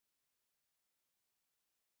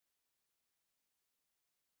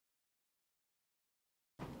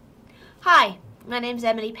Hi, my name's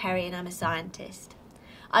Emily Perry and I'm a scientist.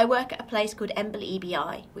 I work at a place called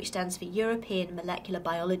EMBL-EBI, which stands for European Molecular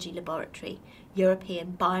Biology Laboratory,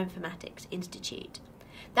 European Bioinformatics Institute.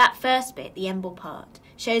 That first bit, the EMBL part,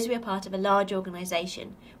 shows we are part of a large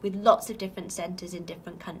organisation with lots of different centres in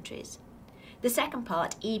different countries. The second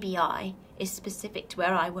part, EBI, is specific to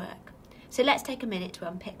where I work. So let's take a minute to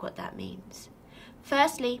unpick what that means.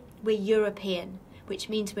 Firstly, we're European, which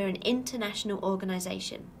means we're an international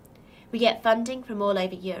organisation. We get funding from all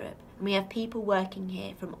over Europe, and we have people working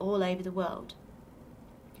here from all over the world.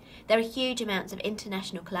 There are huge amounts of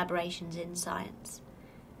international collaborations in science.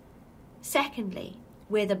 Secondly,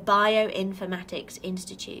 we're the Bioinformatics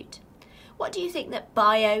Institute. What do you think that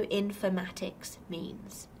bioinformatics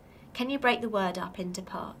means? Can you break the word up into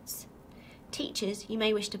parts? Teachers, you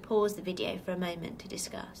may wish to pause the video for a moment to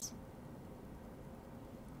discuss.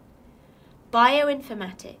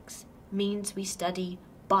 Bioinformatics means we study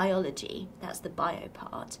biology, that's the bio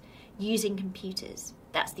part, using computers,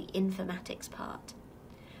 that's the informatics part.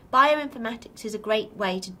 Bioinformatics is a great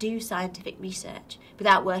way to do scientific research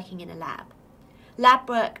without working in a lab. Lab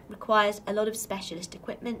work requires a lot of specialist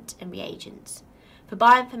equipment and reagents. For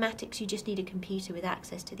bioinformatics, you just need a computer with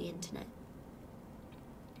access to the internet.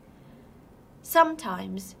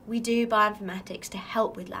 Sometimes we do bioinformatics to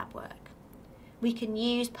help with lab work. We can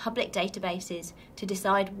use public databases to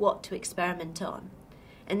decide what to experiment on.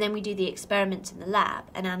 And then we do the experiments in the lab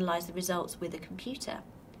and analyse the results with a computer.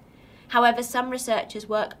 However, some researchers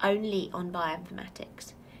work only on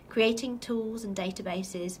bioinformatics, creating tools and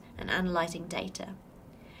databases and analysing data.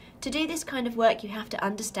 To do this kind of work, you have to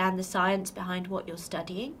understand the science behind what you're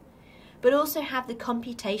studying, but also have the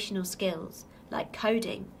computational skills, like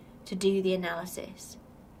coding, to do the analysis.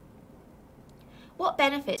 What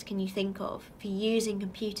benefits can you think of for using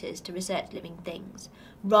computers to research living things,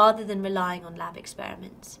 rather than relying on lab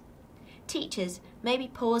experiments? Teachers, maybe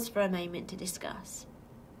pause for a moment to discuss.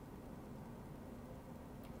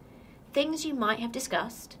 Things you might have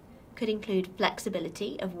discussed could include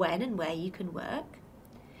flexibility of when and where you can work,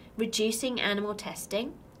 reducing animal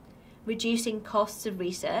testing, reducing costs of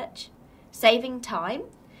research, saving time,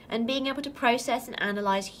 and being able to process and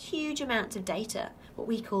analyse huge amounts of data, what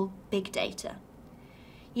we call big data.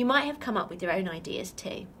 You might have come up with your own ideas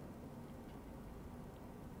too.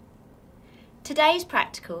 Today's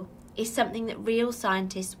practical is something that real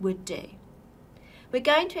scientists would do. We're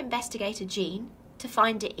going to investigate a gene to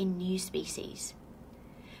find it in new species.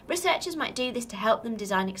 Researchers might do this to help them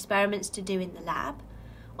design experiments to do in the lab,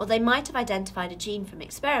 or they might have identified a gene from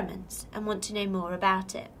experiments and want to know more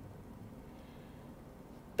about it.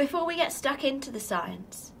 Before we get stuck into the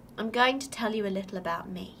science, I'm going to tell you a little about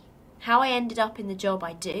me, how I ended up in the job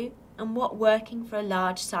I do, and what working for a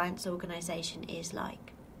large science organisation is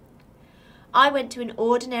like. I went to an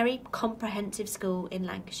ordinary comprehensive school in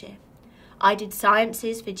Lancashire. I did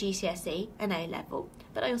sciences for GCSE and A-level,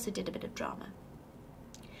 but I also did a bit of drama.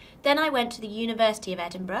 Then I went to the University of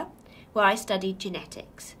Edinburgh, where I studied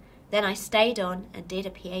genetics. Then I stayed on and did a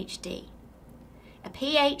PhD. A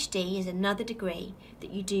PhD is another degree that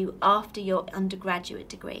you do after your undergraduate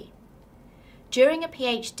degree. During a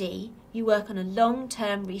PhD, you work on a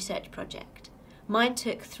long-term research project. Mine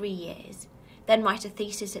took 3 years, then write a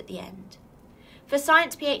thesis at the end. For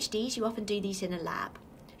science PhDs, you often do these in a lab.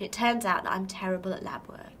 It turns out that I'm terrible at lab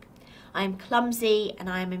work. I am clumsy and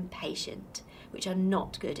I am impatient, which are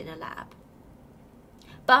not good in a lab.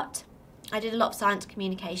 But I did a lot of science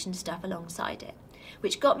communication stuff alongside it,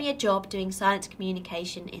 which got me a job doing science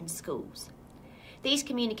communication in schools. These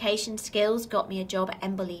communication skills got me a job at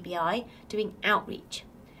EMBL-EBI doing outreach,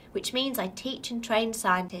 which means I teach and train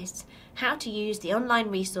scientists how to use the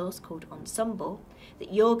online resource called Ensembl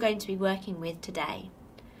that you're going to be working with today.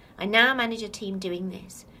 I now manage a team doing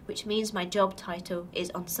this, which means my job title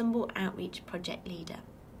is Ensembl Outreach Project Leader.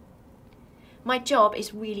 My job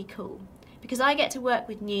is really cool because I get to work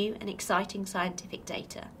with new and exciting scientific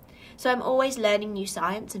data. So I'm always learning new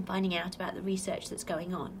science and finding out about the research that's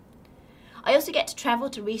going on. I also get to travel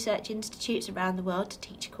to research institutes around the world to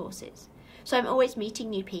teach courses. So I'm always meeting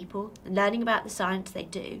new people and learning about the science they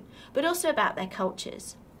do, but also about their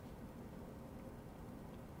cultures.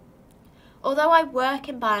 Although I work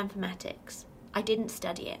in bioinformatics, I didn't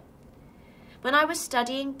study it. When I was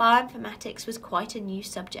studying, bioinformatics was quite a new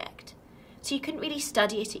subject, so you couldn't really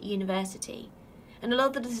study it at university. And a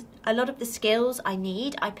lot of the skills I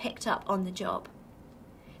need, I picked up on the job.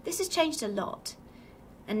 This has changed a lot,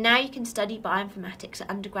 and now you can study bioinformatics at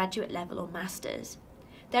undergraduate level or masters.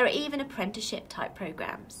 There are even apprenticeship type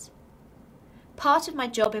programs. Part of my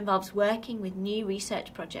job involves working with new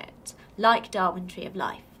research projects like Darwin Tree of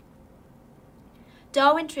Life.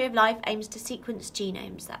 Darwin Tree of Life aims to sequence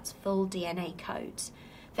genomes, that's full DNA codes,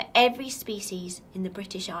 for every species in the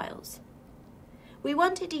British Isles. We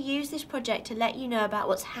wanted to use this project to let you know about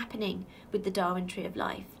what's happening with the Darwin Tree of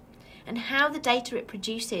Life and how the data it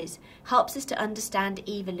produces helps us to understand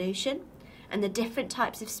evolution and the different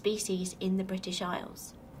types of species in the British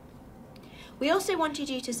Isles. We also wanted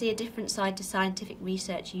you to see a different side to scientific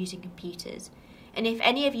research using computers, and if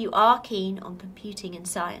any of you are keen on computing and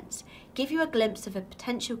science, give you a glimpse of a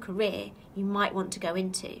potential career you might want to go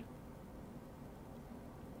into.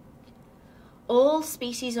 All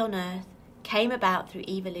species on Earth came about through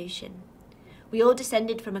evolution. We all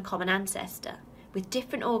descended from a common ancestor, with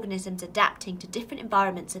different organisms adapting to different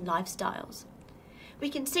environments and lifestyles. We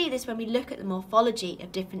can see this when we look at the morphology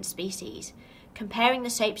of different species, comparing the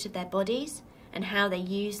shapes of their bodies and how they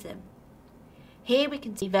use them. Here we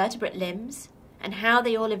can see vertebrate limbs and how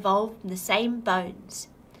they all evolved from the same bones,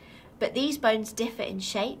 but these bones differ in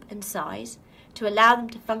shape and size to allow them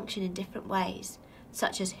to function in different ways,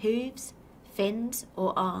 such as hooves, fins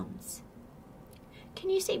or arms. Can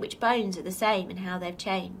you see which bones are the same and how they've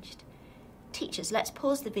changed? Teachers, let's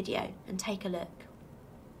pause the video and take a look.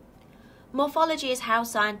 Morphology is how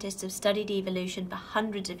scientists have studied evolution for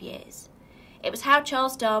hundreds of years. It was how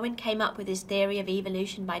Charles Darwin came up with his theory of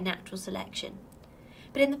evolution by natural selection.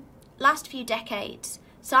 But in the last few decades,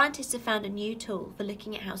 scientists have found a new tool for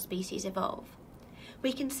looking at how species evolve.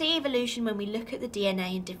 We can see evolution when we look at the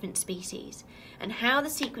DNA in different species and how the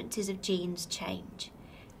sequences of genes change.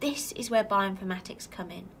 This is where bioinformatics come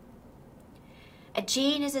in. A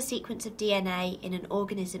gene is a sequence of DNA in an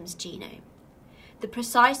organism's genome. The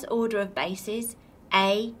precise order of bases,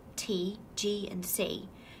 A, T, G and C,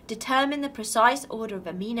 determine the precise order of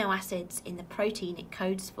amino acids in the protein it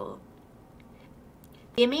codes for.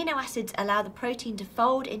 The amino acids allow the protein to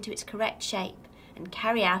fold into its correct shape and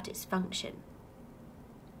carry out its function.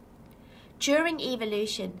 During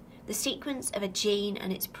evolution, the sequence of a gene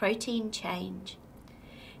and its protein change.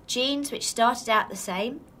 Genes which started out the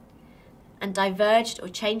same and diverged or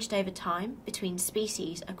changed over time between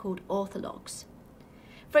species are called orthologs.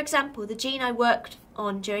 For example, the gene I worked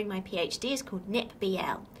on during my PhD is called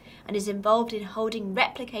NIPBL and is involved in holding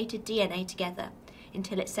replicated DNA together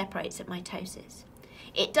until it separates at mitosis.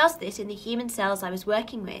 It does this in the human cells I was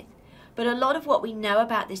working with, but a lot of what we know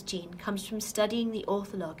about this gene comes from studying the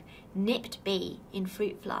ortholog NIPT-B in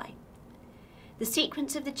fruit fly. The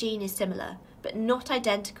sequence of the gene is similar, but not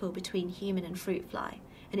identical between human and fruit fly,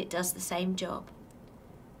 and it does the same job.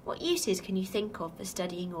 What uses can you think of for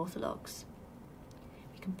studying orthologs?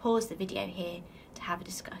 We can pause the video here to have a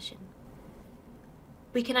discussion.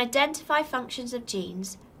 We can identify functions of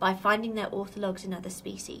genes by finding their orthologs in other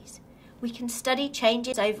species. We can study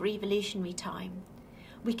changes over evolutionary time.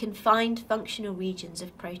 We can find functional regions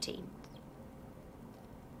of proteins.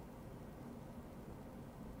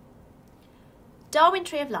 Darwin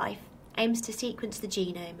Tree of Life aims to sequence the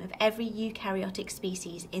genome of every eukaryotic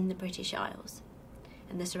species in the British Isles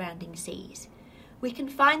and the surrounding seas. We can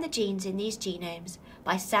find the genes in these genomes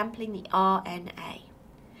by sampling the RNA.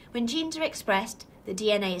 When genes are expressed, the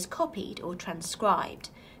DNA is copied or transcribed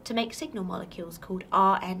to make signal molecules called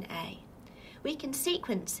RNA. We can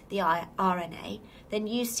sequence the RNA, then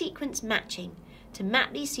use sequence matching to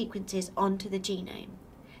map these sequences onto the genome.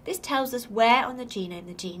 This tells us where on the genome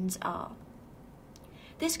the genes are.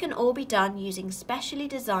 This can all be done using specially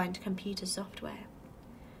designed computer software.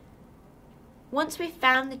 Once we've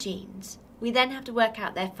found the genes, we then have to work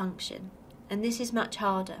out their function, and this is much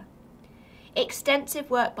harder.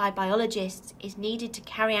 Extensive work by biologists is needed to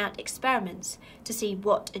carry out experiments to see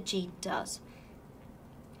what a gene does.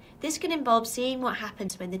 This can involve seeing what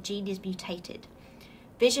happens when the gene is mutated,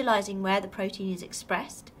 visualizing where the protein is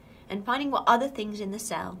expressed, and finding what other things in the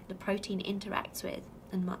cell the protein interacts with,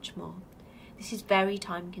 and much more. This is very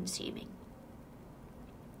time-consuming.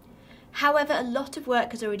 However, a lot of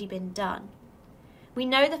work has already been done. We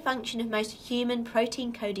know the function of most human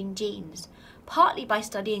protein-coding genes, partly by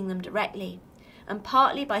studying them directly, and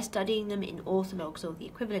partly by studying them in orthologs, or the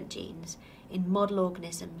equivalent genes, in model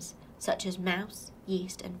organisms such as mouse,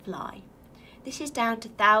 yeast and fly. This is down to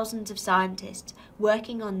thousands of scientists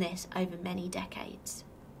working on this over many decades.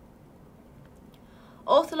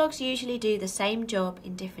 Orthologs usually do the same job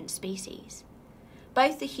in different species.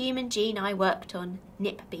 Both the human gene I worked on,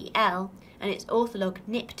 NIPBL, and its ortholog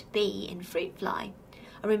NIPT-B in fruit fly,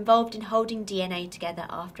 are involved in holding DNA together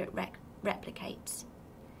after it replicates.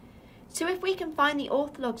 So if we can find the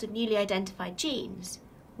orthologs of newly identified genes,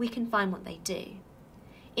 we can find what they do.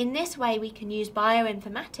 In this way, we can use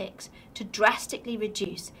bioinformatics to drastically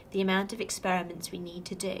reduce the amount of experiments we need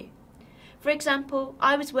to do. For example,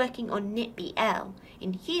 I was working on NIPBL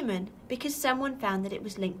in human because someone found that it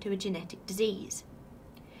was linked to a genetic disease.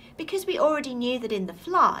 Because we already knew that in the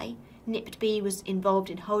fly, NIPB was involved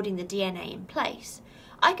in holding the DNA in place,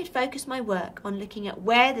 I could focus my work on looking at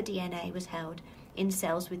where the DNA was held in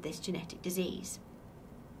cells with this genetic disease.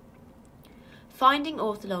 Finding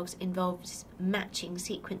orthologs involves matching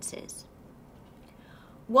sequences.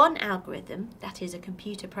 One algorithm, that is a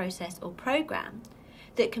computer process or program,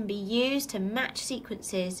 that can be used to match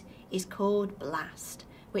sequences is called BLAST,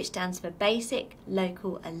 which stands for Basic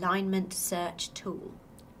Local Alignment Search Tool.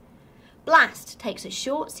 BLAST takes a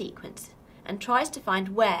short sequence and tries to find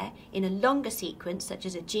where, in a longer sequence such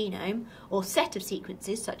as a genome, or set of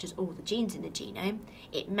sequences such as all the genes in the genome,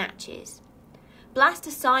 it matches. BLAST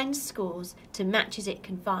assigns scores to matches it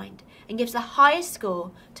can find and gives the highest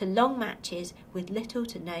score to long matches with little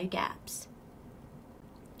to no gaps.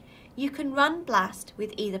 You can run BLAST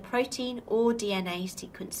with either protein or DNA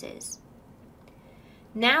sequences.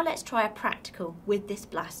 Now let's try a practical with this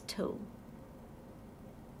BLAST tool.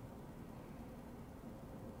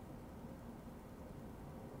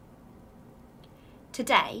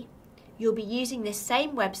 Today, you'll be using this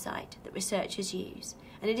same website that researchers use,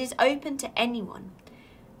 and it is open to anyone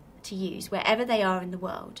to use wherever they are in the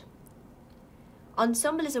world.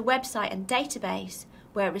 Ensembl is a website and database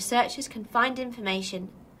where researchers can find information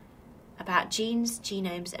about genes,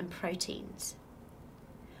 genomes and proteins.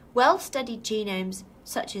 Well-studied genomes,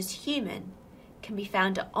 such as human, can be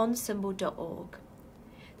found at ensembl.org.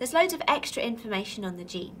 There's loads of extra information on the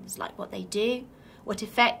genes, like what they do, what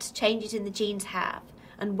effects changes in the genes have,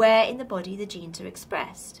 and where in the body the genes are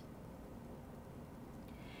expressed.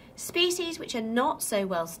 Species which are not so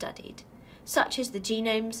well studied, such as the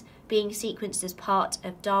genomes being sequenced as part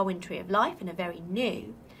of Darwin Tree of Life and are very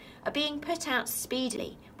new, are being put out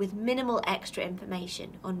speedily with minimal extra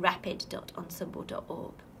information on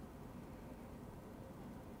rapid.ensembl.org.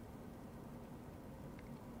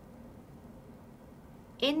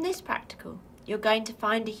 In this practical, you're going to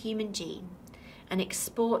find a human gene and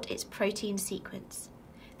export its protein sequence.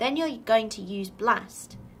 Then you're going to use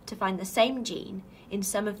BLAST to find the same gene in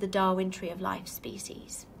some of the Darwin Tree of Life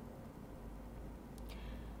species.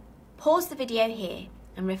 Pause the video here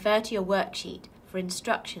and refer to your worksheet for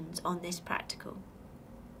instructions on this practical.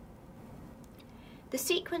 The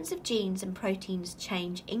sequence of genes and proteins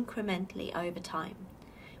change incrementally over time,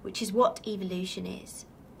 which is what evolution is.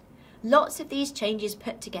 Lots of these changes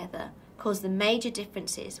put together cause the major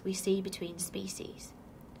differences we see between species.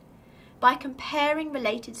 By comparing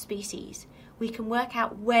related species, we can work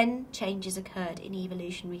out when changes occurred in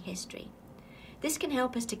evolutionary history. This can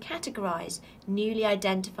help us to categorize newly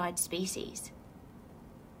identified species.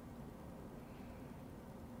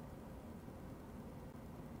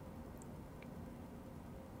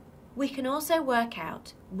 We can also work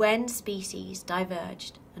out when species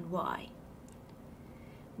diverged and why.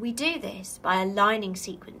 We do this by aligning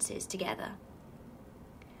sequences together.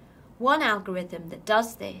 One algorithm that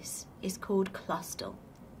does this is called Clustal.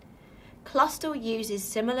 Clustal uses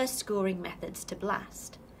similar scoring methods to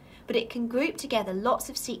BLAST, but it can group together lots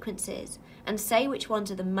of sequences and say which ones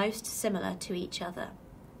are the most similar to each other.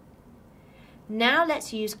 Now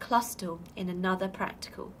let's use Clustal in another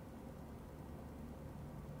practical.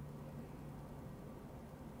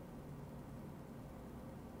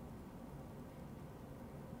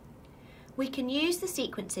 We can use the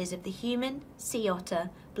sequences of the human, sea otter,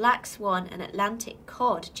 black swan and Atlantic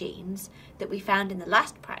cod genes that we found in the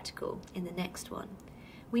last practical in the next one.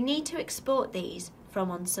 We need to export these from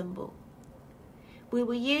Ensembl. We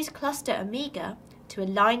will use Cluster Omega to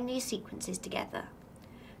align these sequences together.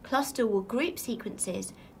 Clustal will group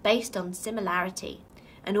sequences based on similarity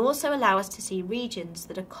and also allow us to see regions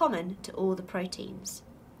that are common to all the proteins.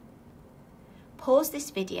 Pause this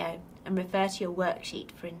video and refer to your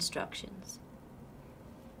worksheet for instructions.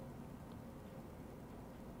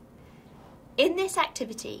 In this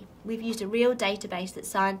activity, we've used a real database that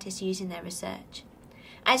scientists use in their research.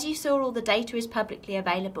 As you saw, all the data is publicly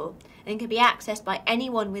available and can be accessed by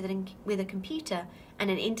anyone with a computer and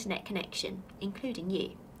an internet connection, including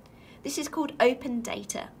you. This is called open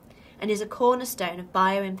data and is a cornerstone of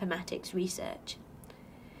bioinformatics research.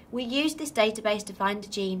 We used this database to find a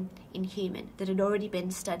gene in human that had already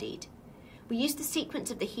been studied. We used the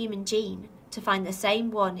sequence of the human gene to find the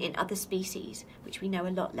same one in other species, which we know a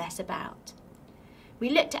lot less about. We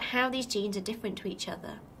looked at how these genes are different to each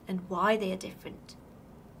other and why they are different.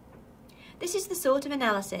 This is the sort of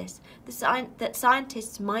analysis that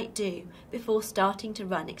scientists might do before starting to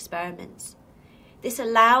run experiments. This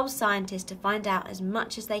allows scientists to find out as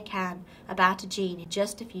much as they can about a gene in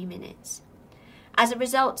just a few minutes. As a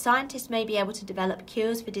result, scientists may be able to develop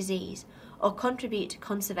cures for disease or contribute to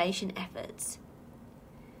conservation efforts.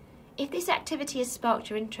 If this activity has sparked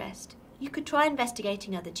your interest, you could try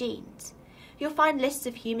investigating other genes. You'll find lists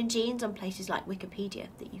of human genes on places like Wikipedia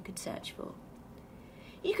that you could search for.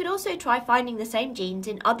 You could also try finding the same genes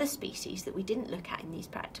in other species that we didn't look at in these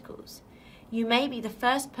practicals. You may be the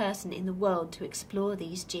first person in the world to explore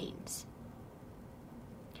these genes.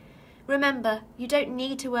 Remember, you don't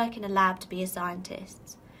need to work in a lab to be a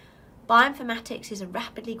scientist. Bioinformatics is a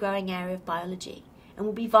rapidly growing area of biology and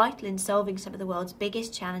will be vital in solving some of the world's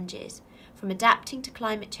biggest challenges, from adapting to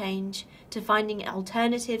climate change, to finding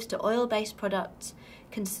alternatives to oil-based products,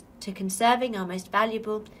 to conserving our most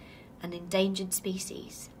valuable and endangered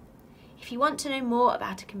species. If you want to know more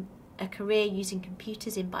about a career using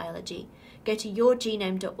computers in biology, go to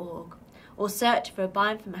yourgenome.org or search for a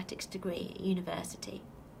bioinformatics degree at university.